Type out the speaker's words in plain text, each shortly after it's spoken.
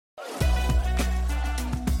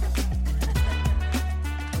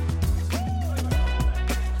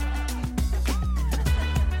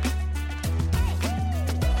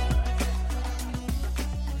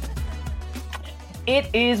It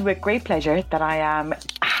is with great pleasure that I am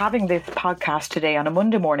having this podcast today on a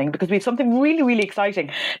Monday morning because we have something really, really exciting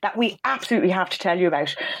that we absolutely have to tell you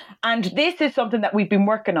about. And this is something that we've been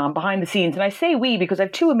working on behind the scenes. And I say we because I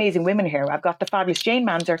have two amazing women here. I've got the fabulous Jane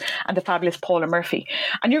Manzer and the fabulous Paula Murphy.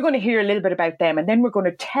 And you're going to hear a little bit about them. And then we're going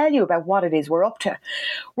to tell you about what it is we're up to.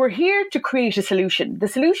 We're here to create a solution. The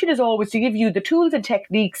solution is always to give you the tools and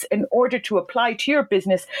techniques in order to apply to your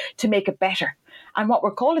business to make it better. And what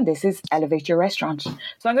we're calling this is Elevate Your Restaurant.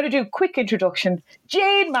 So I'm going to do a quick introduction.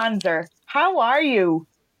 Jane Manzer, how are you?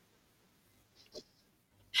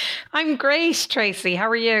 I'm great, Tracy. How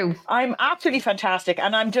are you? I'm absolutely fantastic,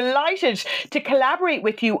 and I'm delighted to collaborate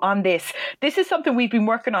with you on this. This is something we've been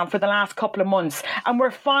working on for the last couple of months, and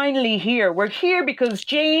we're finally here. We're here because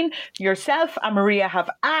Jane, yourself, and Maria have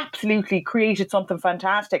absolutely created something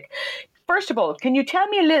fantastic. First of all, can you tell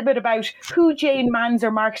me a little bit about who Jane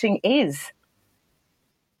Manzer Marketing is?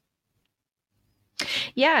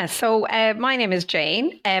 Yeah, so my name is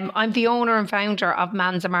Jane. I'm the owner and founder of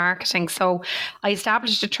Manzer Marketing. So I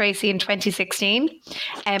established it, Tracy, in 2016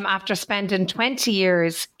 after spending 20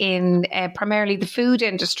 years in primarily the food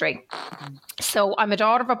industry. So I'm a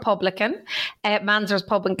daughter of a publican, Manzer's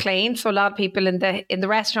Pub and Clean. So a lot of people in the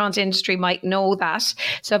restaurant industry might know that.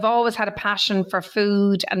 So I've always had a passion for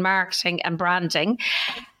food and marketing and branding.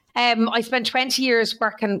 I spent 20 years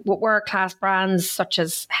working with world-class brands such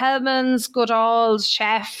as Hellmann's, Goodall's,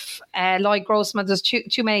 Chef, Lloyd Grossman. There's too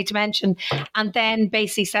many to mention. And then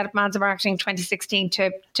basically set up Manzer Marketing in 2016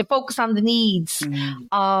 to focus on the needs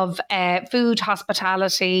of food,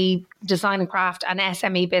 hospitality, design and craft and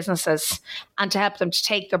SME businesses, and to help them to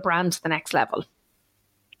take their brand to the next level.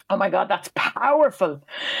 Oh my God, that's powerful.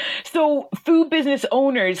 So food business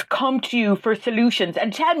owners come to you for solutions.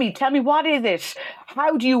 And tell me, what is it?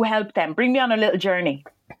 How do you help them? Bring me on a little journey.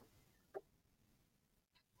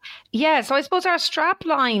 Yeah, so I suppose our strap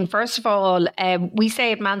line, first of all, we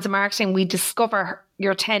say at Manzer Marketing, we discover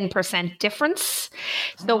your 10% difference.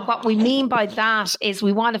 So what we mean by that is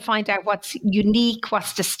we want to find out what's unique,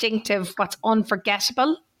 what's distinctive, what's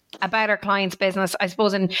unforgettable about our client's business. I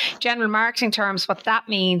suppose in general marketing terms, what that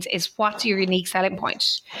means is what's your unique selling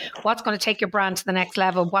point? What's going to take your brand to the next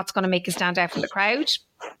level? What's going to make you stand out from the crowd?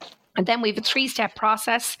 And then we have a 3-step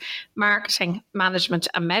process: marketing, management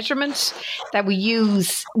and measurement, that we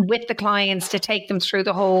use with the clients to take them through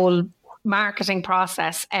the whole marketing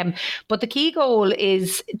process. But the key goal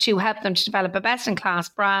is to help them to develop a best-in-class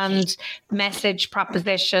brand, message,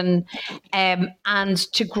 proposition, and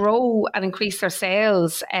to grow and increase their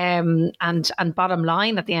sales and bottom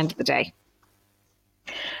line at the end of the day.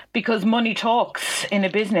 Because money talks in a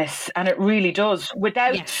business, and it really does.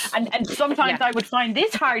 Without Yes. and sometimes I would find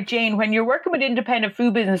this hard, Jane, when you're working with independent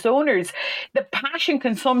food business owners, the passion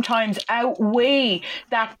can sometimes outweigh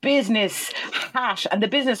that business hat, and the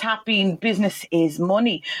business hat being business is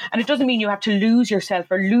money. And it doesn't mean you have to lose yourself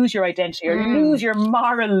or lose your identity or lose your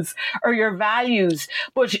morals or your values,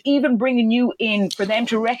 but even bringing you in for them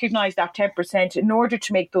to recognize that 10% in order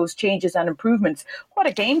to make those changes and improvements. What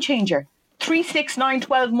a game changer. 3, 6, 9,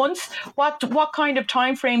 12 months. What kind of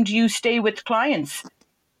time frame do you stay with clients?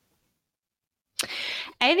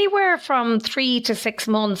 Anywhere from 3 to 6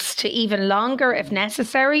 months to even longer if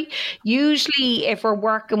necessary. Usually if we're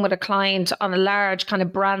working with a client on a large kind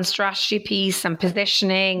of brand strategy piece and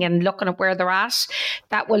positioning and looking at where they're at,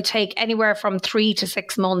 that will take anywhere from 3 to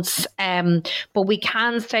 6 months. But we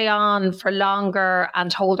can stay on for longer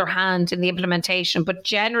and hold their hand in the implementation. But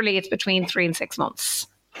generally it's between 3 and 6 months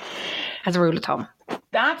as a rule of thumb.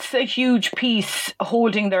 That's a huge piece,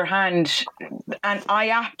 holding their hand. And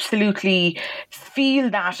I absolutely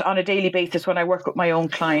feel that on a daily basis when I work with my own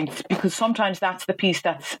clients, because sometimes that's the piece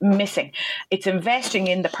that's missing. It's investing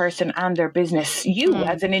in the person and their business. You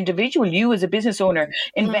as an individual, you as a business owner,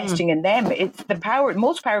 investing in them. It's the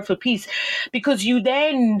most powerful piece, because you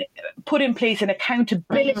then put in place an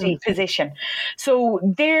accountability position. So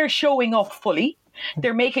they're showing up fully.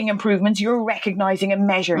 They're making improvements. You're recognizing and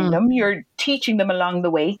measuring them. You're teaching them along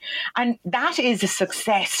the way. And that is a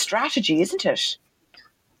success strategy, isn't it?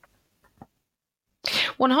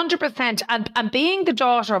 100%. And being the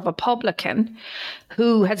daughter of a publican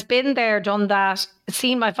who has been there, done that,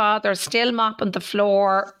 seen my father still mopping the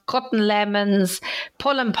floor, cutting lemons,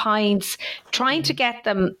 pulling pints, trying to get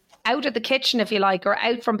them out of the kitchen, if you like, or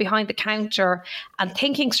out from behind the counter, and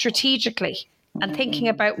thinking strategically and thinking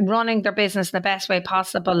about running their business in the best way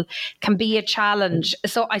possible can be a challenge.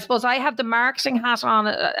 So I suppose I have the marketing hat on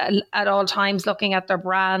at all times, looking at their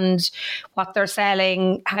brand, what they're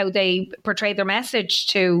selling, how they portray their message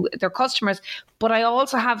to their customers. But I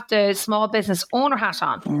also have the small business owner hat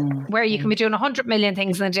on, where you can be doing 100 million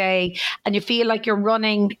things in a day and you feel like you're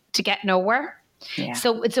running to get nowhere. Yeah.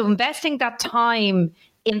 So it's investing that time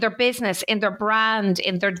in their business, in their brand,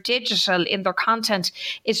 in their digital, in their content.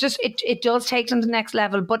 It's just, it does take them to the next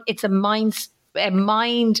level, but it's a mindset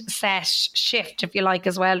shift, if you like,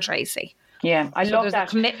 as well, Tracy. Yeah, I love there's that.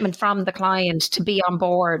 A commitment from the client to be on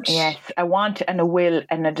board. Yes, a want and a will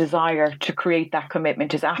and a desire to create that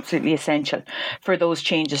commitment is absolutely essential for those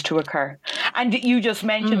changes to occur. And you just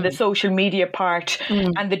mentioned the social media part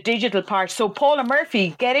and the digital part. So Paula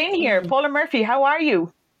Murphy, get in here. Paula Murphy, how are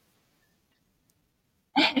you?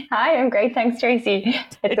 Hi, I'm great. Thanks, Tracy.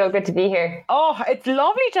 It's so good to be here. Oh, it's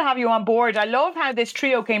lovely to have you on board. I love how this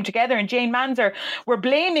trio came together. And Jane Manzer, we're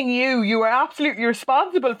blaming you. You were absolutely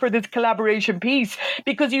responsible for this collaboration piece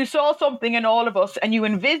because you saw something in all of us and you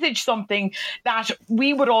envisaged something that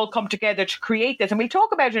we would all come together to create this. And we'll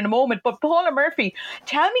talk about it in a moment. But Paula Murphy,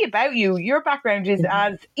 tell me about you. Your background is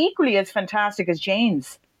as equally as fantastic as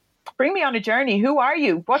Jane's. Bring me on a journey. Who are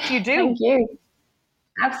you? What do you do? Thank you.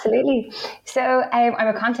 Absolutely. So I'm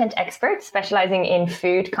a content expert specializing in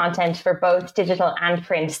food content for both digital and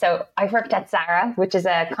print. So I've worked at Zara, which is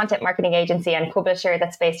a content marketing agency and publisher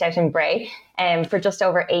that's based out in Bray, for just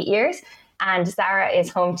over 8 years. And Zara is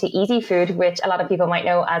home to Easy Food, which a lot of people might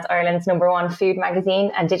know as Ireland's #1 food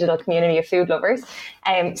magazine and digital community of food lovers.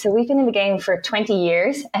 So we've been in the game for 20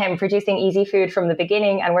 years, producing Easy Food from the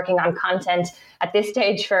beginning and working on content at this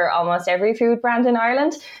stage for almost every food brand in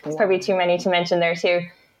Ireland. There's probably too many to mention there too.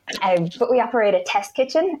 But we operate a test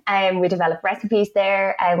kitchen and we develop recipes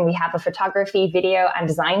there, and we have a photography, video and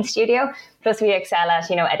design studio. Plus we excel at,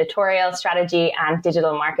 editorial, strategy and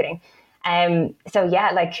digital marketing. So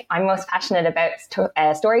yeah, like I'm most passionate about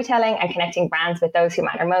storytelling and connecting brands with those who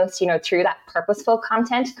matter most, through that purposeful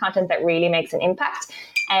content that really makes an impact.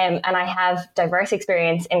 And I have diverse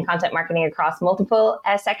experience in content marketing across multiple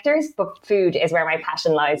sectors, but food is where my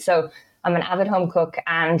passion lies. So I'm an avid home cook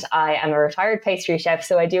and I am a retired pastry chef.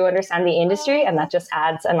 So I do understand the industry, and that just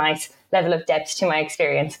adds a nice level of depth to my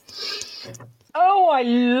experience. Oh, I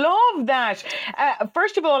love that.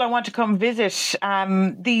 First of all, I want to come visit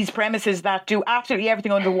these premises that do absolutely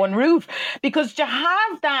everything under one roof, because to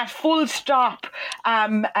have that full stop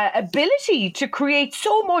ability to create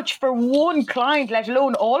so much for one client, let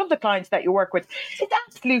alone all of the clients that you work with, is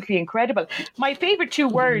absolutely incredible. My favorite two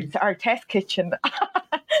words are test kitchen.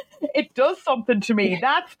 It does something to me.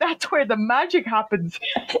 That's where the magic happens.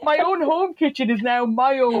 My own home kitchen is now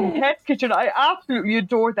my own test kitchen. I absolutely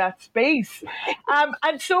adore that space.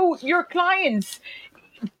 And so your clients,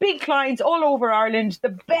 big clients all over Ireland, the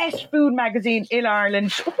best food magazine in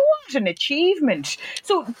Ireland. What an achievement.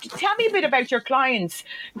 So tell me a bit about your clients.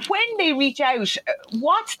 When they reach out,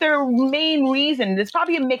 what's their main reason? There's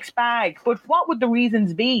probably a mixed bag, but what would the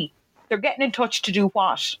reasons be? They're getting in touch to do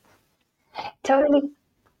what? Totally.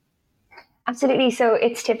 Absolutely. So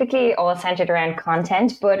it's typically all centered around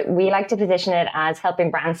content, but we like to position it as helping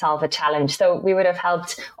brands solve a challenge. So we would have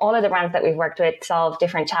helped all of the brands that we've worked with solve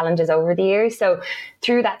different challenges over the years. So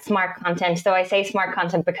through that smart content, so I say smart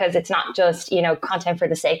content because it's not just, content for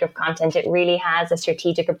the sake of content. It really has a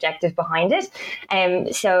strategic objective behind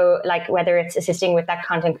it. So like whether it's assisting with that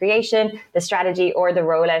content creation, the strategy or the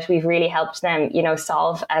rollout, we've really helped them,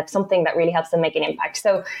 solve something that really helps them make an impact.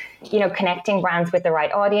 So, connecting brands with the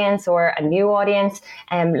right audience or a new audience,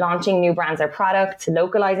 launching new brands or products,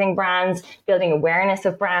 localizing brands, building awareness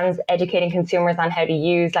of brands, educating consumers on how to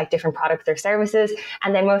use like different products or services,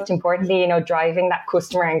 and then most importantly, driving that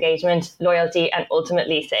customer engagement, loyalty, and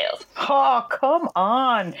ultimately sales. Oh, come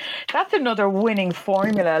on. That's another winning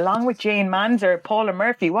formula, along with Jane Manzer, Paula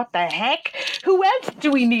Murphy. What the heck? Who else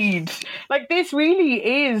do we need? Like, this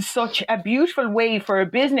really is such a beautiful way for a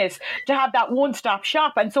business to have that one-stop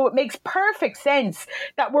shop. And so it makes perfect sense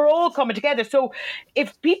that we're all coming together. So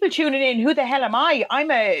if people tuning in, who the hell am I?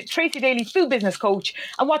 I'm a Tracy Daly food business coach.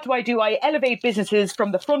 And what do? I elevate businesses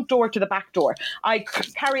from the front door to the back door. I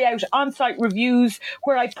carry out on-site reviews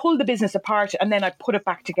where I pull the business apart and then I put it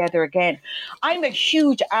back together again. I'm a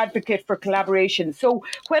huge advocate for collaboration. So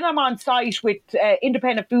when I'm on site with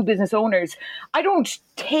independent food business owners, I don't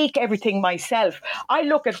take everything myself. I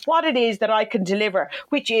look at what it is that I can deliver,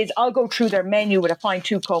 which is I'll go through their menu with a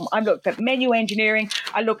fine-tooth comb. I look at menu engineering.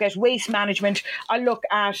 I look at waste management. I look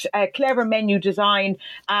at clever menu design.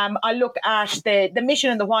 I look at the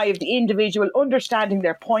mission and the why of the individual, understanding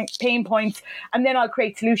their pain points, and then I'll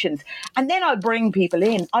create solutions. And then I'll bring people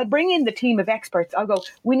in. I'll bring in the team of experts. I'll go,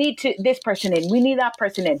 we need this person in. We need that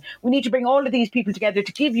person in. We need to bring all of these people together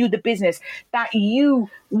to give you the business that you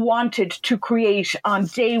wanted to create on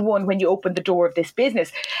day one when you opened the door of this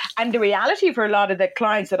business. And the reality for a lot of the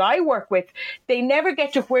clients that I work with, they never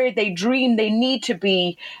get to where they dream they need to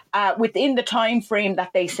be within the time frame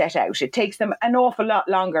that they set out. It takes them an awful lot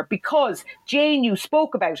longer because, Jane, you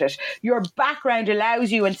spoke about it. Your background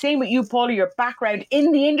allows you, and same with you, Paula, your background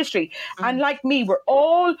in the industry. And like me, we're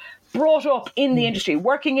all brought up in the industry,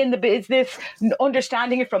 working in the business,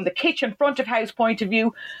 understanding it from the kitchen, front of house point of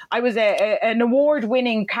view. I was an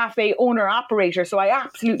award-winning cafe owner-operator, so I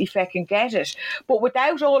absolutely feckin' get it. But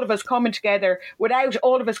without all of us coming together, without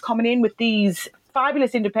all of us coming in with these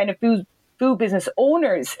fabulous independent food business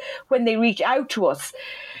owners, when they reach out to us,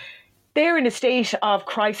 they're in a state of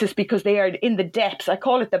crisis because they are in the depths. I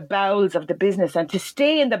call it the bowels of the business. And to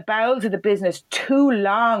stay in the bowels of the business too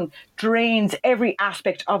long drains every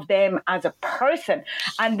aspect of them as a person.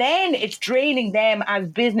 And then it's draining them as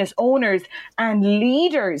business owners and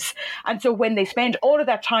leaders. And so when they spend all of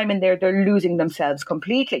that time in there, they're losing themselves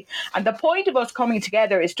completely. And the point of us coming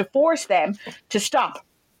together is to force them to stop.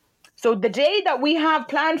 So the day that we have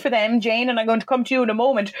planned for them, Jane, and I'm going to come to you in a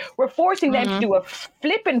moment, we're forcing them to do a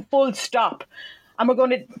flipping full stop. And we're going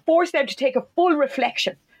to force them to take a full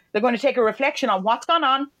reflection. They're going to take a reflection on what's gone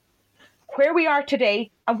on, where we are today,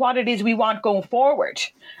 and what it is we want going forward.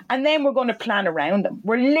 And then we're going to plan around them.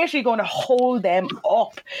 We're literally going to hold them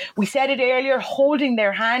up. We said it earlier, holding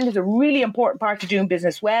their hand is a really important part to doing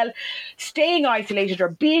business well. Staying isolated or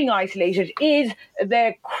being isolated is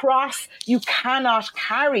the cross you cannot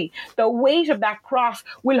carry. The weight of that cross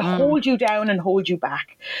will hold you down and hold you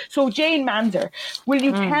back. So Jane Manzer, will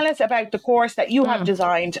you tell us about the course that you have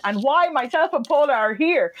designed and why myself and Paula are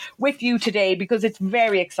here with you today? Because it's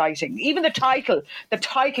very exciting. Even the title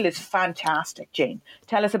is fantastic, Jane.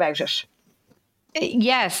 Tell us about it.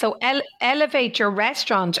 Yeah, so Elevate Your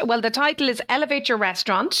Restaurant. Well, the title is Elevate Your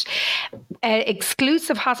Restaurant,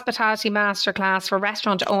 exclusive hospitality masterclass for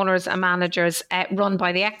restaurant owners and managers run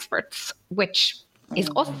by the experts, which is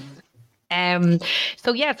us.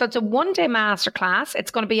 So it's a one-day masterclass.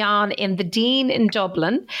 It's going to be on in the Dean in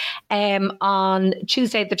Dublin on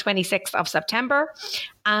Tuesday, the 26th of September.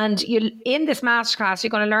 And in this masterclass,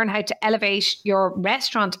 you're going to learn how to elevate your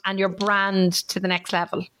restaurant and your brand to the next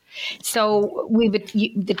level. So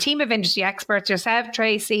the team of industry experts, yourself,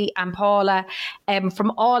 Tracy and Paula,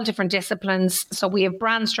 from all different disciplines. So we have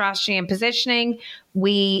brand strategy and positioning.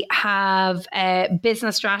 We have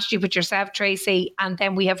business strategy with yourself, Tracy. And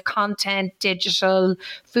then we have content, digital,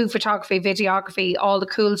 food photography, videography, all the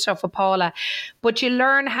cool stuff with Paula. But you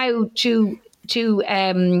learn how to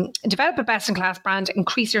develop a best-in-class brand,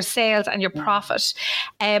 increase your sales and your profit.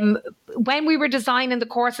 When we were designing the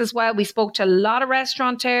course as well, we spoke to a lot of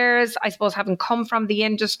restaurateurs, I suppose, having come from the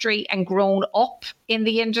industry and grown up in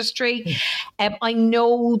the industry. I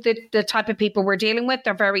know that the type of people we're dealing with,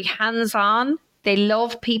 they're very hands-on. They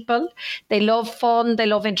love people, they love fun, they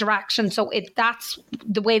love interaction. So that's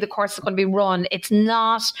the way the course is going to be run. It's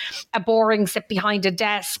not a boring sit behind a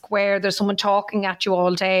desk where there's someone talking at you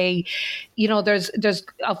all day. You know, there's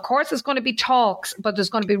of course there's going to be talks, but there's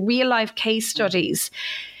going to be real life case studies.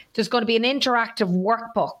 There's going to be an interactive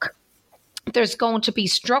workbook. There's going to be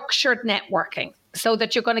structured networking, so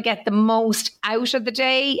that you're going to get the most out of the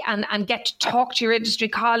day and get to talk to your industry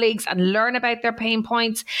colleagues and learn about their pain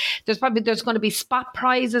points. There's going to be spot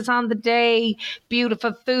prizes on the day,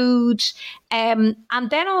 beautiful food. And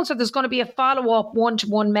then also there's going to be a follow-up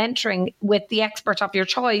one-to-one mentoring with the expert of your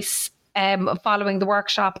choice following the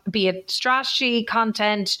workshop, be it strategy,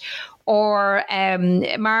 content, or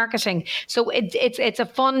marketing. So it's a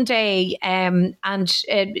fun day, and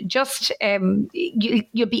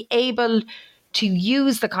you'll be able to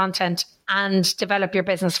use the content and develop your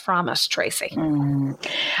business from it, Tracy.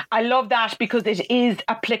 I love that because it is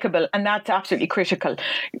applicable, and that's absolutely critical.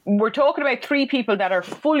 We're talking about 3 people that are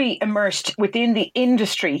fully immersed within the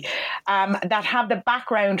industry, that have the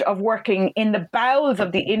background of working in the bowels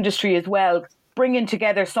of the industry as well, bringing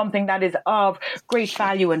together something that is of great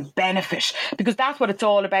value and benefit, because that's what it's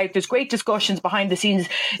all about. There's great discussions behind the scenes.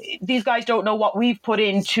 These guys don't know what we've put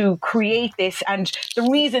in to create this and the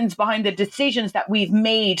reasons behind the decisions that we've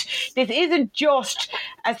made. This isn't just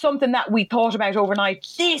something that we thought about overnight.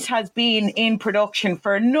 This has been in production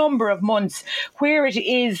for a number of months, where it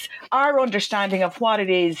is our understanding of what it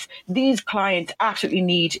is these clients absolutely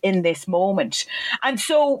need in this moment. And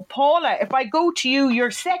so, Paula, if I go to you, your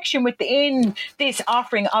section within this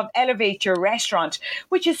offering of Elevate Your Restaurant,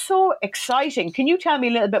 which is so exciting. Can you tell me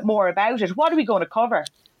a little bit more about it? What are we going to cover?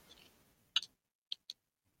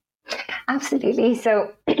 Absolutely.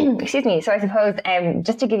 So, excuse me. So I suppose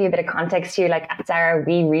just to give you a bit of context here, like at Zara,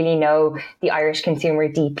 we really know the Irish consumer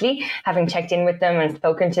deeply, having checked in with them and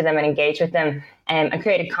spoken to them and engaged with them and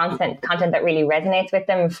created content that really resonates with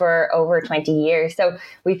them for over 20 years. So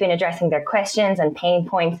we've been addressing their questions and pain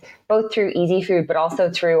points, both through Easy Food, but also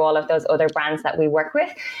through all of those other brands that we work with.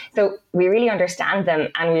 So we really understand them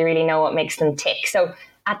and we really know what makes them tick. So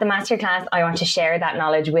at the masterclass, I want to share that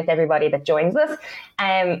knowledge with everybody that joins us.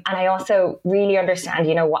 And I also really understand,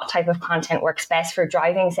 what type of content works best for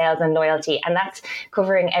driving sales and loyalty. And that's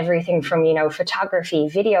covering everything from, photography,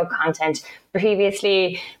 video content.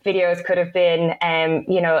 Previously, videos could have been,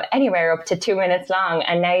 anywhere up to 2 minutes long.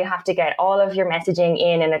 And now you have to get all of your messaging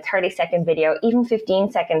in a 30-second video, even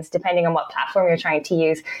 15 seconds, depending on what platform you're trying to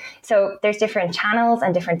use. So there's different channels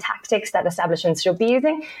and different tactics that establishments should be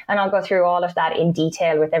using. And I'll go through all of that in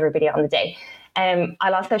detail with everybody on the day.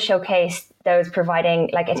 I'll also showcase those providing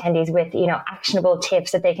attendees with, actionable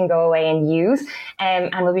tips that they can go away and use. And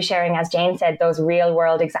we'll be sharing, as Jane said, those real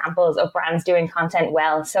world examples of brands doing content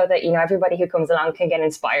well so that, everybody who comes along can get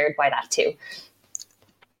inspired by that too.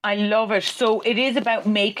 I love it. So it is about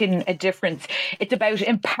making a difference. It's about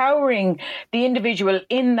empowering the individual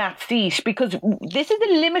in that seat, because this is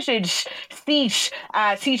a limited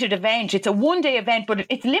seated event. It's a one-day event, but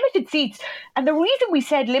it's limited seats. And the reason we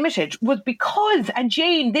said limited was because, and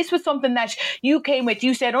Jane, this was something that you came with.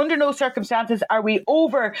 You said, under no circumstances are we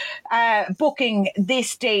over booking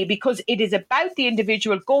this day, because it is about the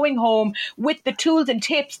individual going home with the tools and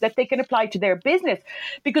tips that they can apply to their business.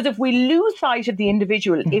 Because if we lose sight of the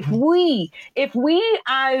individual, if we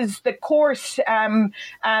as the course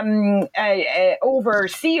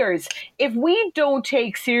overseers, if we don't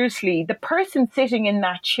take seriously the person sitting in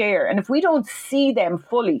that chair, and if we don't see them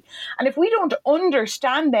fully, and if we don't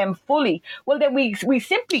understand them fully, well, then we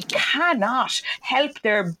simply cannot help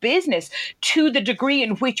their business to the degree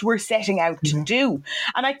in which we're setting out to do.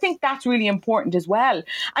 And I think that's really important as well.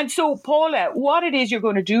 And so, Paula, what it is you're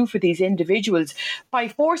going to do for these individuals by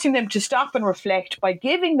forcing them to stop and reflect, by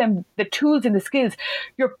giving them the tools and the skills,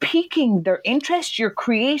 you're piquing their interest, you're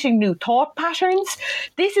creating new thought patterns.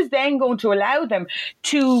 This is then going to allow them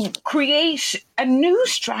to create a new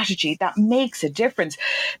strategy that makes a difference.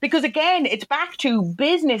 Because again, it's back to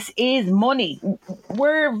business is money.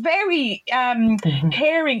 We're very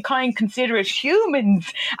caring, kind, considerate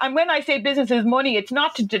humans. And when I say business is money, it's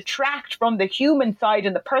not to detract from the human side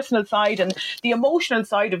and the personal side and the emotional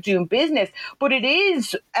side of doing business, but it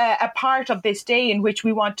is a part of this day in which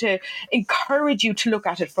we want to encourage you to look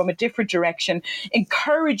at it from a different direction,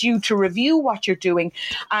 encourage you to review what you're doing,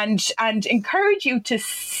 and encourage you to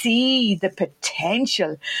see the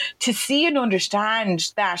potential, to see and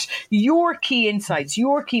understand that your key insights,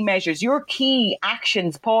 your key measures, your key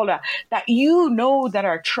actions, Paula, that that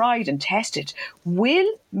are tried and tested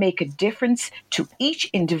will make a difference to each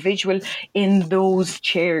individual in those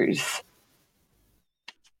chairs.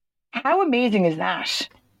 How amazing is that?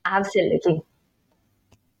 Absolutely.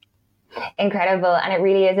 Incredible. And it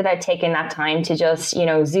really is about taking that time to just,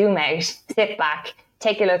 zoom out, sit back,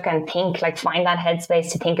 take a look and think, find that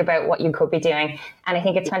headspace to think about what you could be doing. And I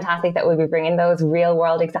think it's fantastic that we'll be bringing those real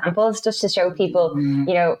world examples just to show people,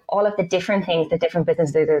 all of the different things that different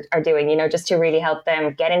businesses are doing, just to really help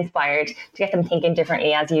them get inspired, to get them thinking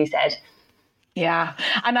differently, as you said. Yeah,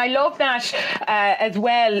 and I love that as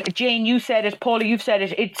well. Jane, you said it. Paula, you've said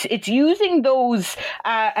it. It's using those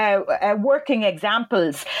working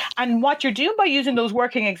examples, and what you're doing by using those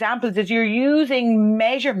working examples is you're using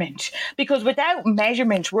measurement, because without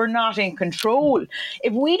measurement, we're not in control.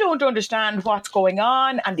 If we don't understand what's going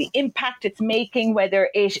on and the impact it's making, whether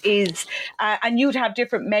it is, and you'd have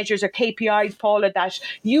different measures or KPIs, Paula, that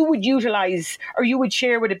you would utilize or you would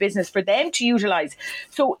share with a business for them to utilize.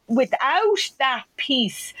 So without that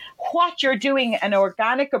piece, what you're doing, an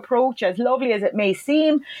organic approach, as lovely as it may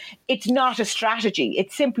seem, it's not a strategy.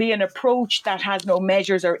 It's simply an approach that has no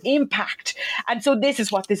measures or impact. And so this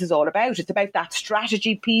is what this is all about. It's about that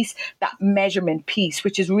strategy piece, that measurement piece,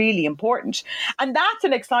 which is really important. And that's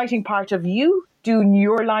an exciting part of you doing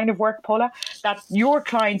your line of work, Paula, that your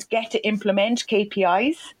clients get to implement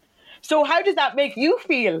KPIs. So how does that make you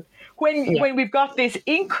feel when we've got this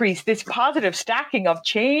increase, this positive stacking of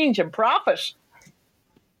change and profit?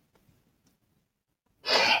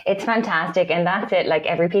 It's fantastic. And that's it. Like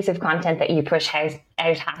every piece of content that you push out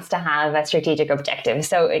has to have a strategic objective.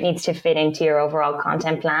 So it needs to fit into your overall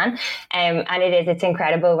content plan. And it's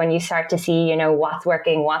incredible when you start to see, you know, what's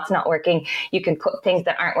working, what's not working. You can cut things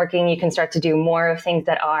that aren't working. You can start to do more of things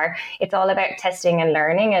that are. It's all about testing and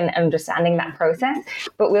learning and understanding that process.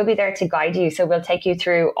 But we'll be there to guide you. So we'll take you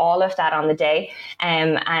through all of that on the day.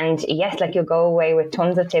 And yes, like you'll go away with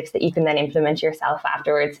tons of tips that you can then implement yourself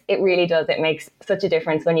afterwards. It really does. It makes such a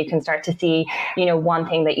difference when you can start to see, you know, one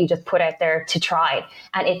thing that you just put out there to try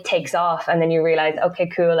and it takes off, and then you realize, okay,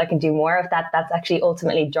 cool, I can do more of that. That's actually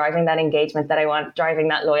ultimately driving that engagement that I want, driving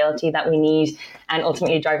that loyalty that we need, and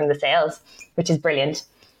ultimately driving the sales, which is brilliant.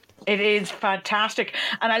 It is fantastic.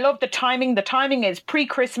 And I love the timing. The timing is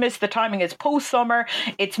pre-Christmas. The timing is post-summer.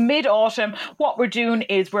 It's mid-autumn. What we're doing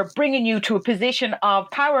is we're bringing you to a position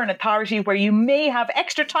of power and authority where you may have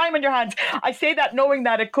extra time on your hands. I say that knowing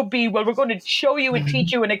that it could be, well, we're going to show you and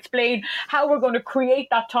teach you and explain how we're going to create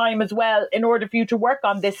that time as well in order for you to work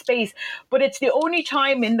on this space. But it's the only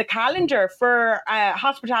time in the calendar for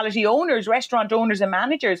hospitality owners, restaurant owners and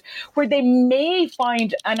managers where they may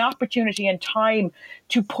find an opportunity and time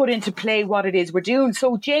to put into play what it is we're doing.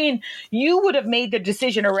 So Jane, you would have made the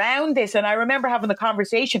decision around this, and I remember having the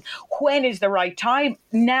conversation, when is the right time?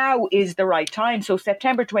 Now is the right time. So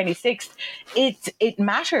September 26th, it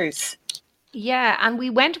matters. Yeah, and we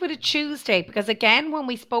went with a Tuesday because, again, when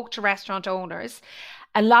we spoke to restaurant owners,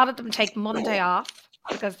 a lot of them take Monday off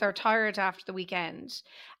because they're tired after the weekend,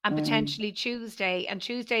 and potentially Tuesday. And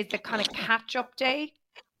Tuesday is the kind of catch-up day,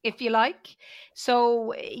 if you like.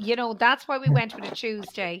 So, you know, that's why we went with a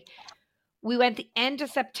Tuesday. We went the end of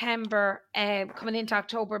September, coming into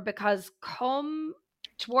October, because come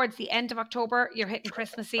towards the end of October, you're hitting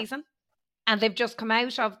Christmas season. And they've just come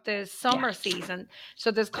out of the summer season. So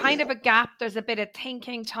there's kind of a gap. There's a bit of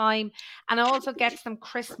thinking time, and also gets them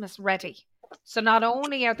Christmas ready. So not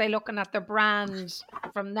only are they looking at their brand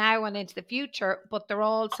from now and into the future, but they're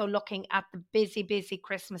also looking at the busy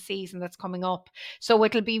Christmas season that's coming up. So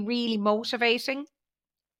it'll be really motivating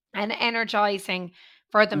and energizing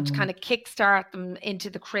for them to kind of kickstart them into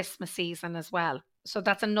the Christmas season as well. So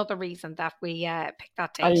that's another reason that we picked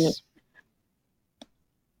that date.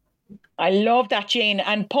 I love that, Jane.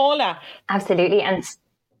 And Paula? Absolutely. And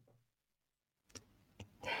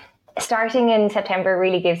starting in September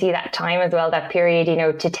really gives you that time as well, that period, you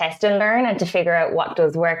know, to test and learn and to figure out what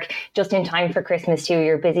does work, just in time for Christmas too,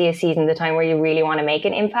 your busiest season, the time where you really want to make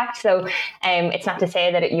an impact. So it's not to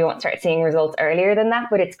say that you won't start seeing results earlier than that,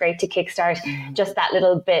 but it's great to kickstart just that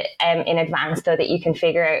little bit in advance so that you can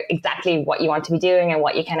figure out exactly what you want to be doing and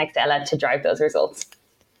what you can excel at to drive those results.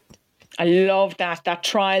 I love that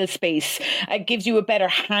trial space. It gives you a better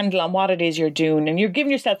handle on what it is you're doing, and you're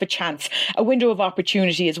giving yourself a chance, a window of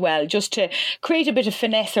opportunity as well, just to create a bit of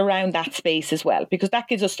finesse around that space as well, because that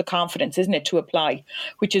gives us the confidence, isn't it, to apply,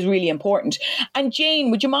 which is really important. And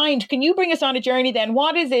Jane, would you mind, can you bring us on a journey then?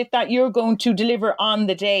 What is it that you're going to deliver on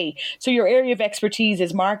the day? So your area of expertise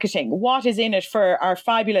is marketing. What is in it for our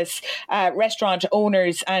fabulous restaurant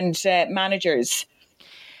owners and managers?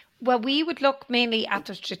 Well, we would look mainly at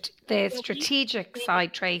the strategic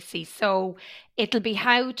side, Tracy. So it'll be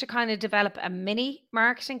how to kind of develop a mini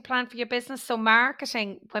marketing plan for your business. So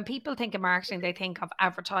marketing, when people think of marketing, they think of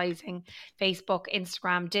advertising, Facebook,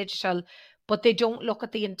 Instagram, digital, but they don't look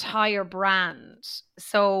at the entire brand.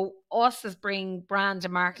 So us as being brand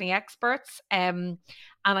and marketing experts, and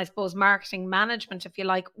I suppose marketing management, if you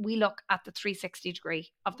like, we look at the 360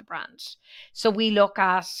 degree of the brand. So we look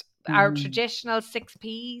at our traditional 6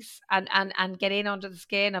 Ps and get in under the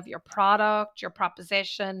skin of your product, your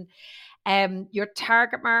proposition, your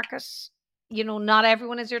target market. You know, not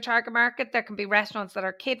everyone is your target market. There can be restaurants that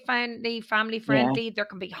are kid-friendly, family-friendly. Yeah. There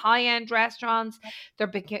can be high-end restaurants.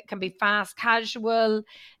 Can be fast casual.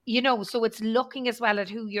 You know, so it's looking as well at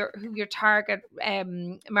who your target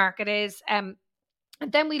market is. And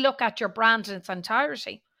then we look at your brand in its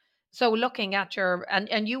entirety. So looking at your,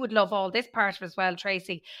 and you would love all this part of it as well,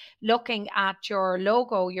 Tracy, looking at your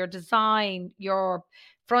logo, your design, your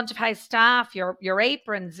front of house staff, your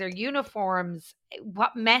aprons, your uniforms,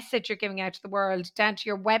 what message you're giving out to the world, down to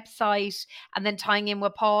your website, and then tying in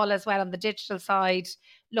with Paul as well on the digital side,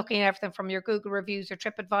 looking at everything from your Google reviews, your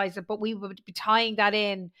TripAdvisor, but we would be tying that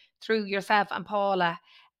in through yourself and Paula.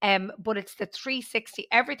 But it's the 360,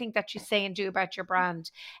 everything that you say and do about your brand.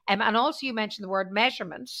 And also you mentioned the word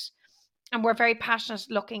measurement. And we're very passionate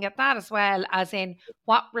looking at that as well, as in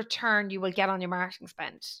what return you will get on your marketing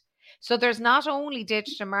spend. So there's not only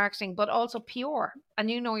digital marketing, but also PR. And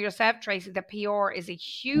you know yourself, Tracy, that PR is a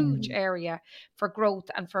huge area for growth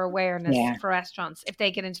and for awareness for restaurants. If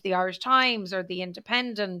they get into the Irish Times or the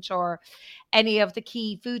Independent or any of the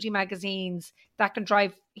key foodie magazines, that can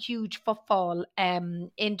drive huge footfall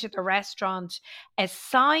into the restaurant.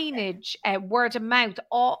 Signage, word of mouth,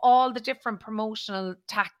 all the different promotional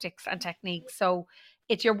tactics and techniques. So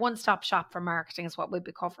it's your one-stop shop for marketing is what we'll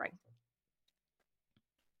be covering.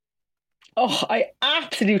 Oh, I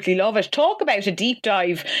absolutely love it. Talk about a deep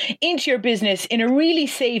dive into your business in a really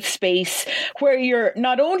safe space where you're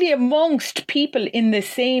not only amongst people in the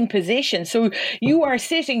same position, so you are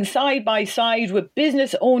sitting side by side with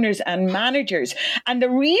business owners and managers. And the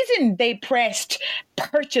reason they pressed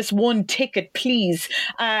purchase one ticket, please,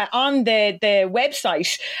 on the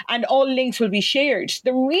website, and all links will be shared.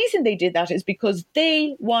 The reason they did that is because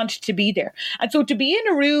they want to be there. And so to be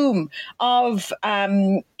in a room of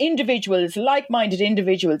individuals, like-minded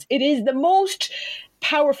individuals, it is the most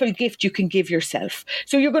powerful gift you can give yourself.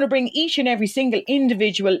 So you're going to bring each and every single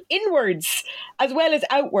individual inwards as well as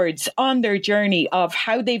outwards on their journey of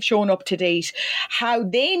how they've shown up to date, how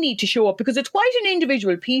they need to show up, because it's quite an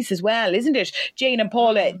individual piece as well, isn't it, Jane and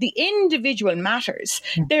Paula? The individual matters.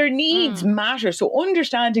 Their needs matter. So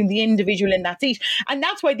understanding the individual in that seat. And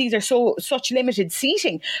that's why these are such limited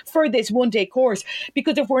seating for this one-day course,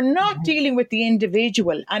 because if we're not dealing with the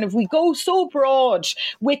individual, and if we go so broad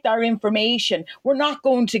with our information, we're not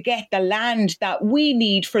going to get the land that we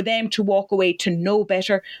need for them to walk away to know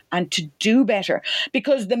better and to do better.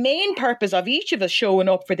 Because the main purpose of each of us showing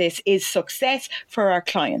up for this is success for our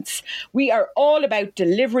clients. We are all about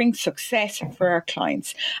delivering success for our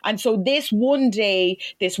clients. And so this one day,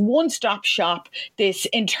 this one-stop shop, this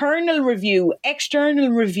internal review,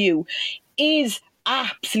 external review is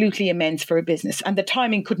absolutely immense for a business, and the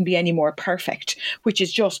timing couldn't be any more perfect, which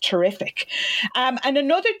is just terrific. And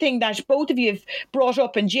another thing that both of you have brought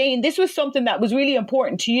up, and Jane, this was something that was really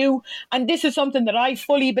important to you, and this is something that I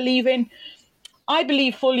fully believe in. I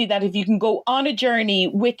believe fully that if you can go on a journey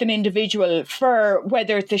with an individual for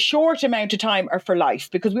whether it's a short amount of time or for life,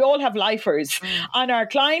 because we all have lifers on our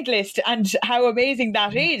client list, and how amazing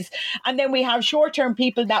that is. And then we have short-term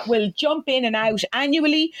people that will jump in and out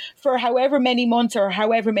annually for however many months or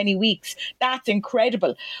however many weeks. That's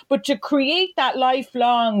incredible. But to create that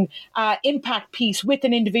lifelong impact piece with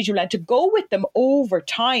an individual and to go with them over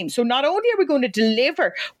time. So not only are we going to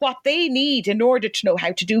deliver what they need in order to know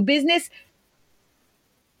how to do business,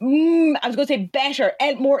 I was going to say better,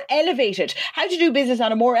 more elevated, how to do business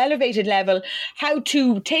on a more elevated level, how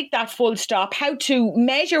to take that full stop, how to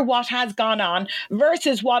measure what has gone on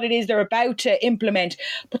versus what it is they're about to implement.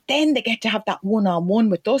 But then they get to have that one-on-one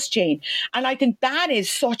with us, Jane. And I think that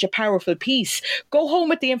is such a powerful piece. Go home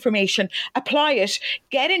with the information, apply it,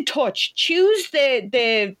 get in touch, choose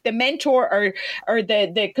the mentor or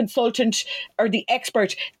the consultant or the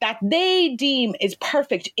expert that they deem is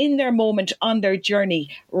perfect in their moment on their journey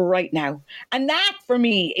right now. And that for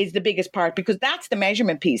me is the biggest part, because that's the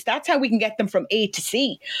measurement piece. That's how we can get them from A to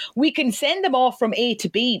C. We can send them off from A to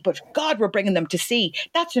B, but God, we're bringing them to C.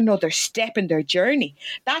 That's another step in their journey.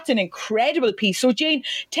 That's an incredible piece. So Jane,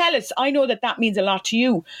 tell us, I know that means a lot to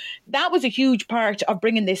you. That was a huge part of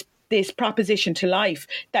bringing this proposition to life,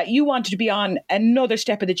 that you wanted to be on another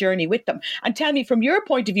step of the journey with them. And tell me, from your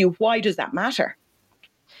point of view, why does that matter?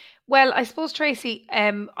 Well, I suppose, Tracy,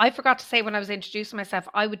 I forgot to say when I was introducing myself,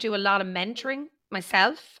 I would do a lot of mentoring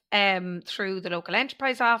myself through the local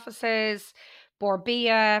enterprise offices,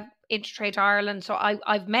 Borbia, Intertrade Ireland. So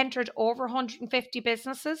I've mentored over 150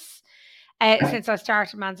 businesses since I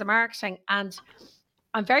started Manza Marketing. And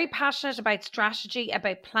I'm very passionate about strategy,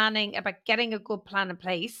 about planning, about getting a good plan in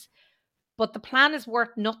place. But the plan is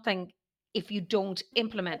worth nothing if you don't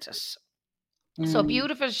implement it. So a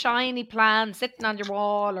beautiful, shiny plan sitting on your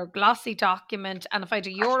wall or glossy document. And if I do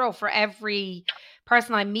euro for every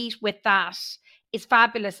person I meet with, that is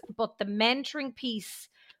fabulous. But the mentoring piece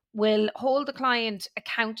will hold the client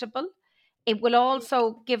accountable. It will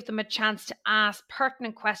also give them a chance to ask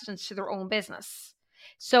pertinent questions to their own business.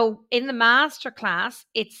 So in the masterclass,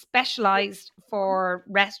 it's specialized for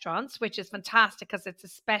restaurants, which is fantastic because it's a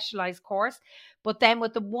specialized course. But then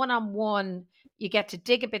with the one-on-one, you get to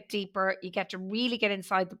dig a bit deeper. You get to really get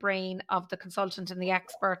inside the brain of the consultant and the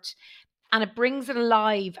expert, and it brings it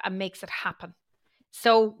alive and makes it happen.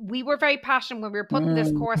 So we were very passionate when we were putting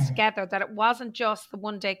this course together that it wasn't just the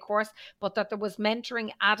one-day course, but that there was mentoring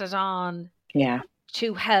added on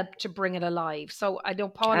to help to bring it alive. So I know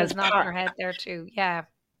Paula's nodding her head there too. Yeah.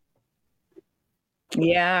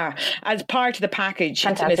 Yeah, as part of the package,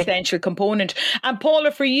 Fantastic. it's an essential component. And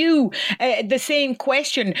Paula, for you, the same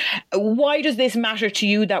question. Why does this matter to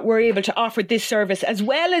you that we're able to offer this service as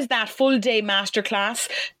well as that full day masterclass,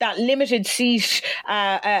 that limited seat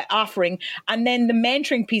offering, and then the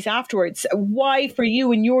mentoring piece afterwards? Why for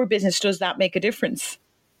you and your business does that make a difference?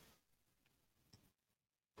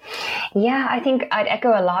 Yeah, I think I'd echo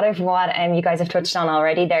a lot of what you guys have touched on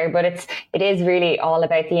already there, but it is really all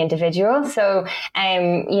about the individual. So,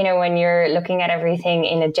 when you're looking at everything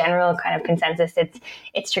in a general kind of consensus,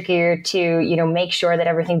 it's trickier to, make sure that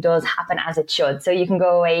everything does happen as it should. So you can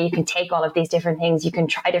go away, you can take all of these different things, you can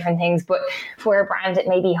try different things, but for a brand, it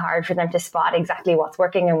may be hard for them to spot exactly what's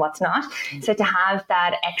working and what's not. So to have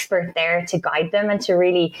that expert there to guide them and to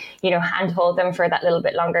really, handhold them for that little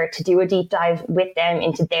bit longer, to do a deep dive with them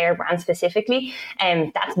into their brand specifically,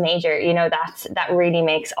 that's major. That really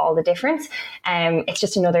makes all the difference. It's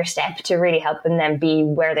just another step to really helping them be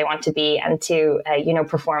where they want to be and to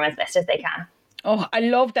perform as best as they can. Oh, I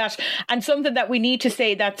love that. And something that we need to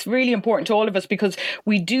say that's really important to all of us, because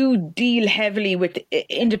we do deal heavily with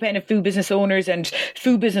independent food business owners and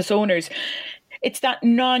food business owners. It's that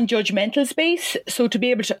non-judgmental space. So to be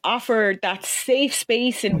able to offer that safe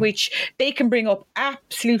space in which they can bring up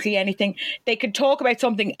absolutely anything, they can talk about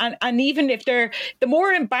something. And even if the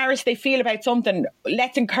more embarrassed they feel about something,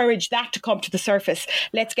 let's encourage that to come to the surface.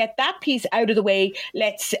 Let's get that piece out of the way.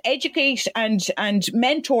 Let's educate and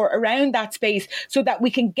mentor around that space so that we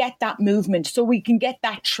can get that movement, so we can get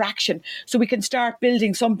that traction, so we can start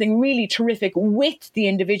building something really terrific with the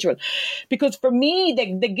individual. Because for me,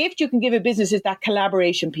 the gift you can give a business is that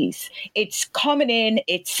collaboration piece. It's coming in,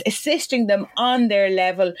 it's assisting them on their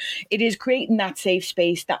level. It is creating that safe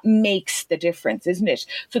space that makes the difference, isn't it?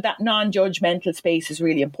 So that non-judgmental space is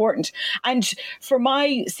really important. And for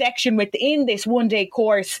my section within this one-day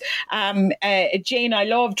course, Jane, I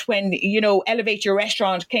loved when, Elevate Your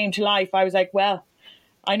Restaurant came to life. I was like, well,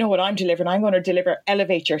 I know what I'm delivering. I'm going to deliver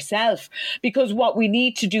Elevate Yourself, because what we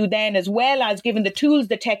need to do then, as well as giving the tools,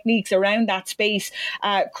 the techniques around that space,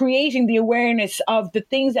 creating the awareness of the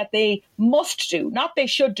things that they must do, not they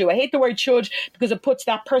should do. I hate the word should because it puts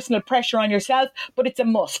that personal pressure on yourself, but it's a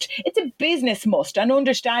must. It's a business must, and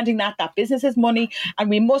understanding that business is money and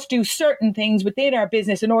we must do certain things within our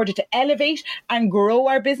business in order to elevate and grow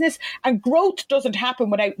our business. And growth doesn't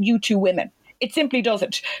happen without you two women. It simply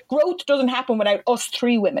doesn't. Growth doesn't happen without us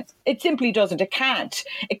three women. It simply doesn't. It can't.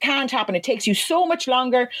 It can't happen. It takes you so much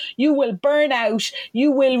longer. You will burn out.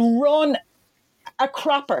 You will run a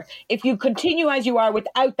cropper if you continue as you are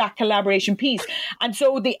without that collaboration piece. And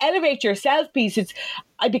so the Elevate Yourself piece is,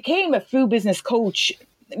 I became a food business coach,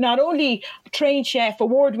 not only trained chef,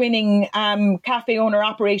 award-winning cafe owner,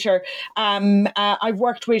 operator. I've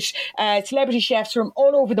worked with celebrity chefs from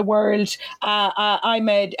all over the world. I'm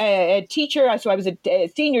a teacher, so I was a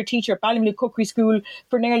senior teacher at Ballymaloe Cookery School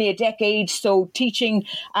for nearly a decade. So teaching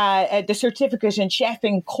the certificate in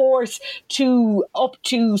chefing course to up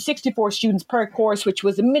to 64 students per course, which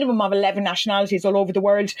was a minimum of 11 nationalities all over the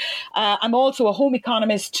world. I'm also a home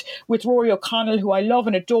economist with Rory O'Connell, who I love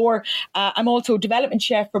and adore. I'm also a development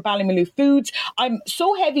chef for Ballymaloe Foods. I'm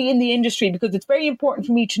so heavy in the industry because it's very important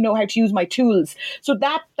for me to know how to use my tools. So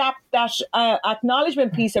that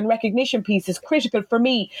acknowledgement piece and recognition piece is critical for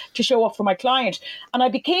me to show up for my client. And I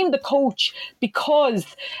became the coach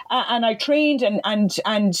because, and I trained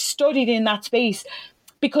and studied in that space,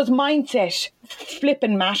 because mindset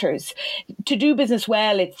flipping matters. To do business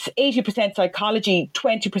well, it's 80% psychology,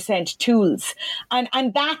 20% tools.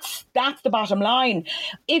 And that's the bottom line.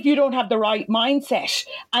 If you don't have the right mindset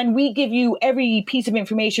and we give you every piece of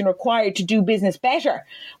information required to do business better,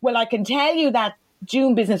 well, I can tell you that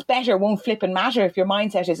doing business better won't flip and matter if your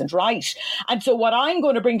mindset isn't right. And so what I'm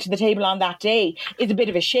going to bring to the table on that day is a bit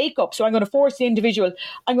of a shake-up. So I'm going to force the individual,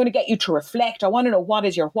 I'm going to get you to reflect. I want to know what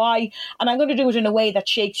is your why, and I'm going to do it in a way that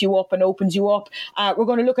shakes you up and opens you up. We're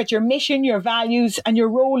going to look at your mission, your values, and your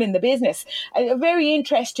role in the business. A very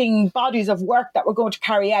interesting bodies of work that we're going to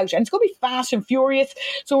carry out, and it's going to be fast and furious.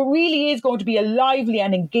 So it really is going to be a lively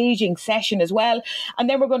and engaging session as well. And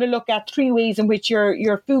then we're going to look at 3 ways in which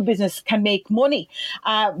your food business can make money.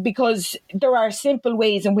 Because there are simple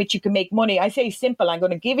ways in which you can make money. I say simple, I'm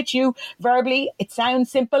going to give it to you verbally. It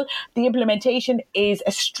sounds simple. The implementation is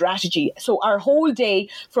a strategy. So our whole day,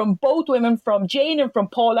 from both women, from Jane and from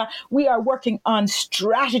Paula, we are working on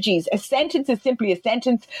strategies. A sentence is simply a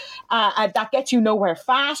sentence that gets you nowhere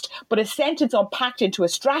fast, but a sentence unpacked into a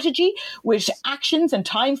strategy with actions and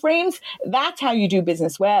timeframes, that's how you do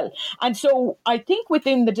business well. And so I think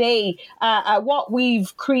within the day, what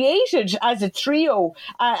we've created as a 3 trio.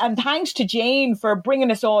 And thanks to Jane for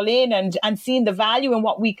bringing us all in and seeing the value in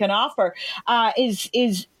what we can offer,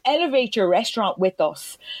 is elevate your restaurant with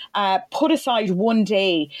us. Put aside one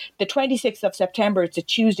day, the 26th of September, it's a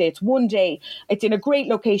Tuesday, it's one day. It's in a great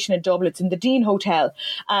location in Dublin. It's in the Dean Hotel,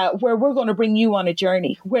 where we're going to bring you on a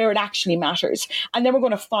journey where it actually matters. And then we're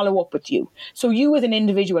going to follow up with you. So you as an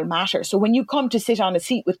individual matter. So when you come to sit on a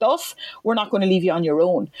seat with us, we're not going to leave you on your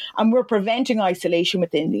own. And we're preventing isolation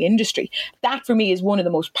within the industry. That for me is one of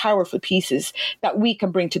the most powerful pieces that we can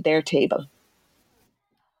bring to their table.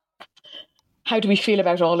 How do we feel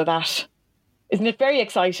about all of that? Isn't it very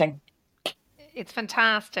exciting? It's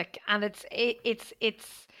fantastic, and it's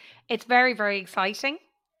very, very exciting,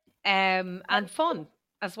 and fun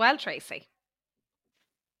as well, Tracy.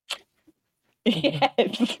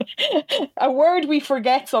 Yes, a word we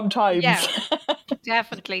forget sometimes. Yeah,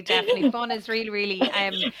 definitely. Fun is really, really,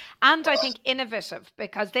 and I think innovative,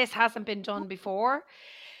 because this hasn't been done before.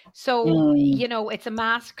 So, it's a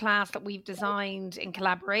masterclass that we've designed in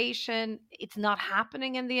collaboration. It's not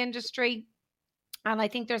happening in the industry. And I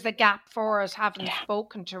think there's a gap for us, having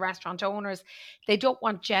spoken to restaurant owners. They don't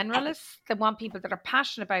want generalists. They want people that are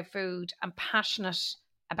passionate about food and passionate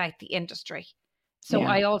about the industry. So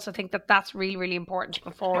I also think that that's really, really important to go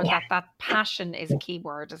forward, that passion is a key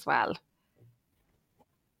word as well.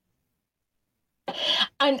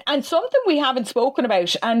 And something we haven't spoken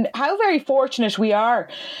about, and how very fortunate we are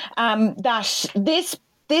that this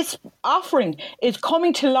offering is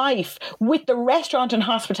coming to life with the Restaurant and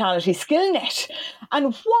Hospitality SkillNet.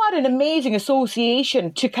 And what an amazing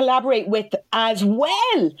association to collaborate with as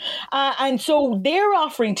well. And so their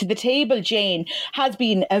offering to the table, Jane, has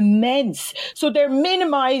been immense. So they're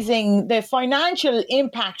minimising the financial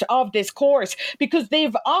impact of this course because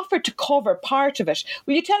they've offered to cover part of it.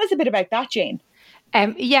 Will you tell us a bit about that, Jane?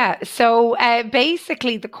 So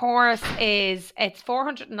basically the course it's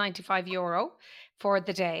 €495 for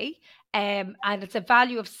the day, and it's a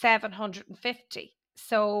value of 750.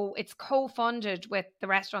 So it's co-funded with the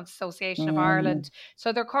Restaurants Association of Ireland.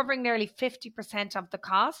 So they're covering nearly 50% of the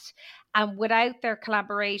cost. And without their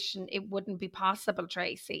collaboration, it wouldn't be possible,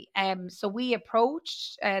 Tracy. So we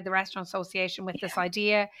approached the Restaurant Association with this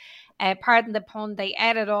idea. Pardon the pun, they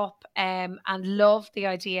ate it up and loved the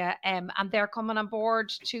idea. And they're coming on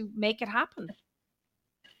board to make it happen.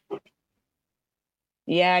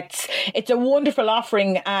 Yeah, it's a wonderful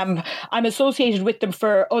offering. I'm associated with them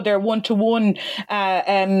for other one-to-one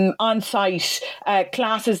on-site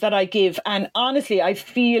classes that I give. And honestly, I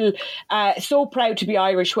feel so proud to be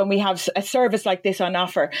Irish when we have a service like this on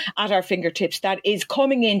offer at our fingertips that is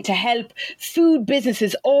coming in to help food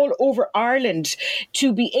businesses all over Ireland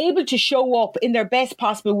to be able to show up in their best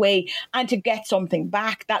possible way and to get something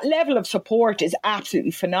back. That level of support is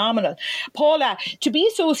absolutely phenomenal. Paula, to be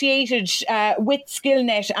associated with SkillNet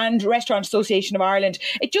and Restaurant Association of Ireland,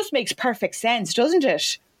 it just makes perfect sense, doesn't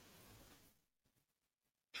it?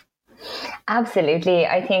 Absolutely.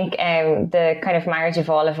 I think the kind of marriage of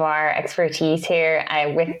all of our expertise here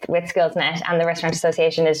with SkillsNet and the Restaurant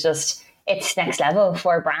Association is just, it's next level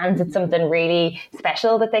for brands. It's something really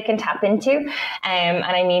special that they can tap into. And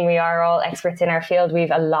I mean, we are all experts in our field.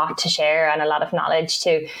 We've a lot to share and a lot of knowledge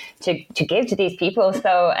to give to these people.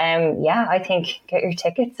 So I think get your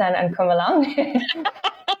tickets and come along.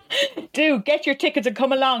 Do get your tickets and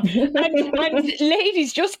come along. And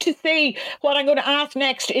ladies, just to say what I'm going to ask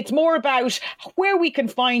next, it's more about where we can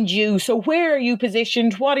find you. So where are you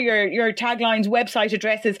positioned? What are your taglines, website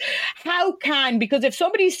addresses? Because if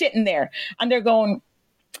somebody's sitting there and they're going,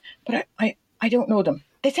 but I don't know them.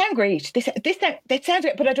 They sound great. They sound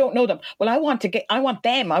great, but I don't know them. Well, I want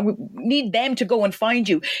them. I need them to go and find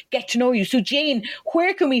you, get to know you. So Jane,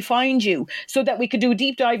 where can we find you so that we could do a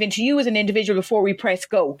deep dive into you as an individual before we press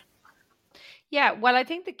go? Yeah, well, I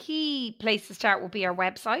think the key place to start will be our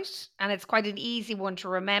website, and it's quite an easy one to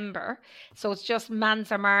remember. So it's just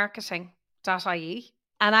manzarmarketing.ie.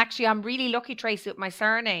 And actually, I'm really lucky, Tracy, with my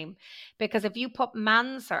surname, because if you put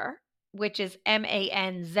Manzar, which is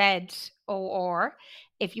MANZOR,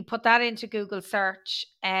 if you put that into Google search,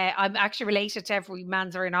 I'm actually related to every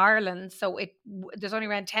Manzar in Ireland. So there's only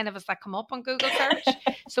around 10 of us that come up on Google search.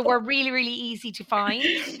 So we're really, really easy to find.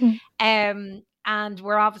 And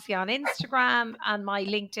we're obviously on Instagram and my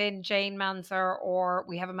LinkedIn, Jane Manzar, or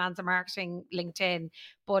we have a Manzar Marketing LinkedIn,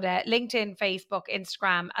 but LinkedIn, Facebook,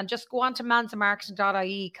 Instagram, and just go on to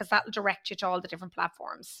manzarmarketing.ie because that'll direct you to all the different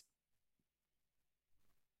platforms.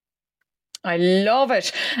 I love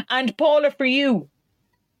it. And Paula, for you,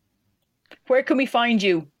 where can we find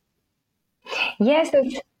you? Yes,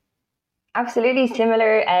 Absolutely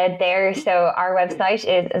similar there. So our website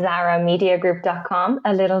is zaramediagroup.com.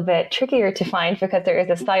 A little bit trickier to find because there is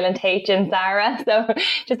a silent H in Zara. So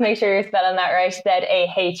just make sure you're spelling that right.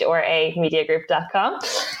 ZAHRA mediagroup.com.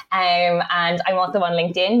 And I'm also on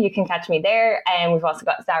LinkedIn. You can catch me there. And we've also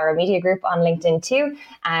got Zara Media Group on LinkedIn too.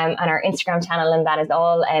 And our Instagram channel, and that is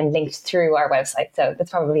all linked through our website. So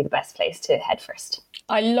that's probably the best place to head first.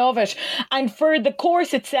 I love it. And for the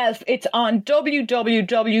course itself, it's on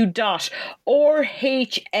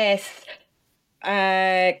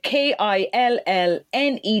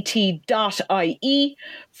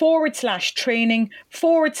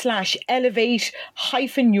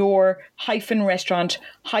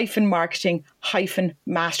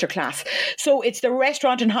So it's the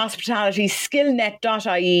restaurant and hospitality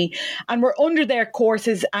skillnet.ie, and we're under their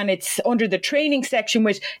courses, and it's under the training section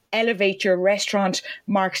with Elevate Your Restaurant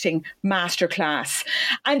Marketing Masterclass.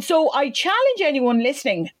 And so I challenge anyone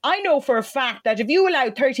listening. I know for a fact that if you allow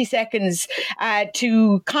 30 seconds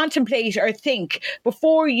to contemplate or think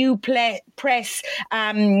before you press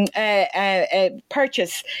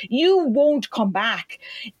purchase, you won't come back.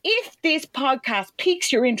 If this podcast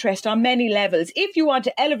piques your interest on many levels, if you want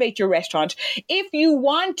to elevate your restaurant, if you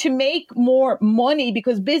want to make more money,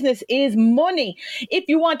 because business is money, if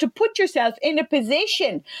you want to put yourself in a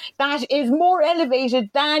position that is more elevated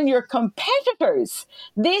than your competitors,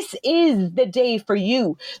 this is the day for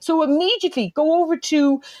you. So immediately go over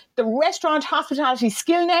to the Restaurant Hospitality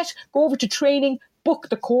Skillnet, go over to training, book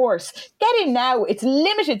the course. Get in now. It's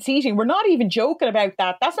limited seating. We're not even joking about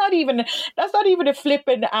that. That's not even a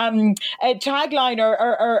flipping a tagline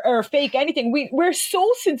or fake anything. We're so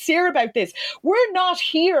sincere about this. We're not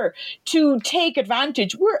here to take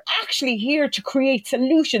advantage. We're actually here to create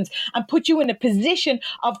solutions and put you in a position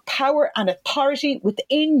of power and authority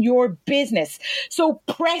within your business. So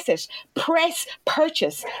press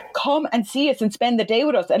purchase, come and see us and spend the day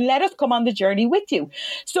with us, and let us come on the journey with you.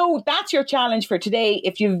 So that's your challenge for today.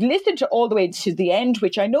 If you've listened to all the way to the end,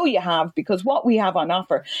 which I know you have, because what we have on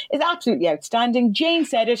offer is absolutely outstanding. Jane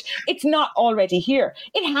said it. It's not already here.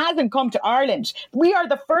 It hasn't come to Ireland. We are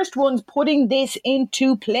the first ones putting this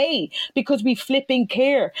into play because we flipping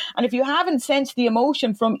care. And if you haven't sensed the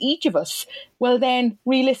emotion from each of us, well then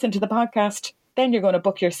re-listen to the podcast. Then you're going to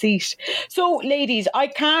book your seat. So ladies, I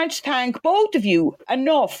can't thank both of you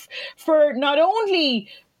enough for not only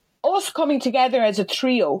us coming together as a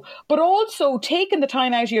trio, but also taking the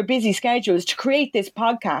time out of your busy schedules to create this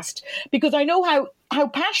podcast, because I know how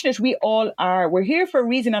passionate we all are. We're here for a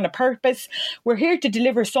reason and a purpose. We're here to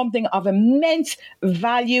deliver something of immense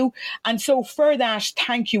value. And so for that,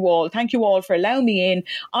 thank you all. Thank you all for allowing me in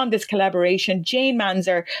on this collaboration. Jane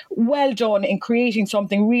Manzer, well done in creating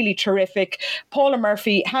something really terrific. Paula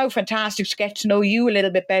Murphy, how fantastic to get to know you a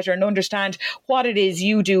little bit better and understand what it is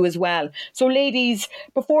you do as well. So ladies,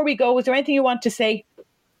 before we go, is there anything you want to say?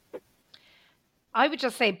 I would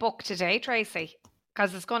just say book today, Tracy,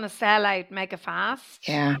 because it's going to sell out mega fast.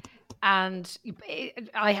 Yeah. And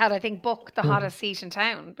I think, book the hottest seat in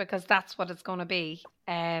town, because that's what it's going to be.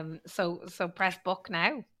 So press book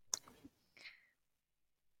now.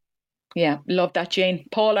 Yeah, love that, Jane.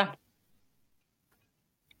 Paula?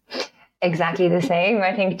 Exactly the same.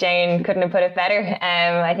 I think Jane couldn't have put it better.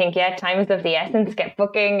 I think, time is of the essence. Get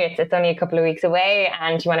booking. It's only a couple of weeks away,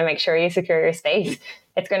 and you want to make sure you secure your space.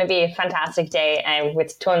 It's going to be a fantastic day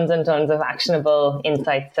with tons and tons of actionable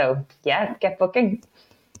insights. So get booking.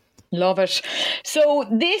 Love it. So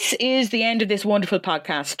this is the end of this wonderful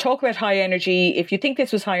podcast. Talk about high energy. If you think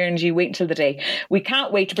this was high energy, wait until the day. We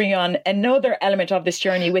can't wait to bring you on another element of this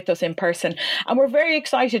journey with us in person. And we're very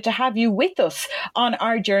excited to have you with us on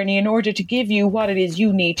our journey in order to give you what it is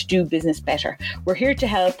you need to do business better. We're here to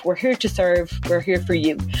help. We're here to serve. We're here for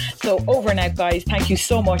you. So over and out, guys. Thank you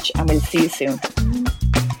so much, and we'll see you soon.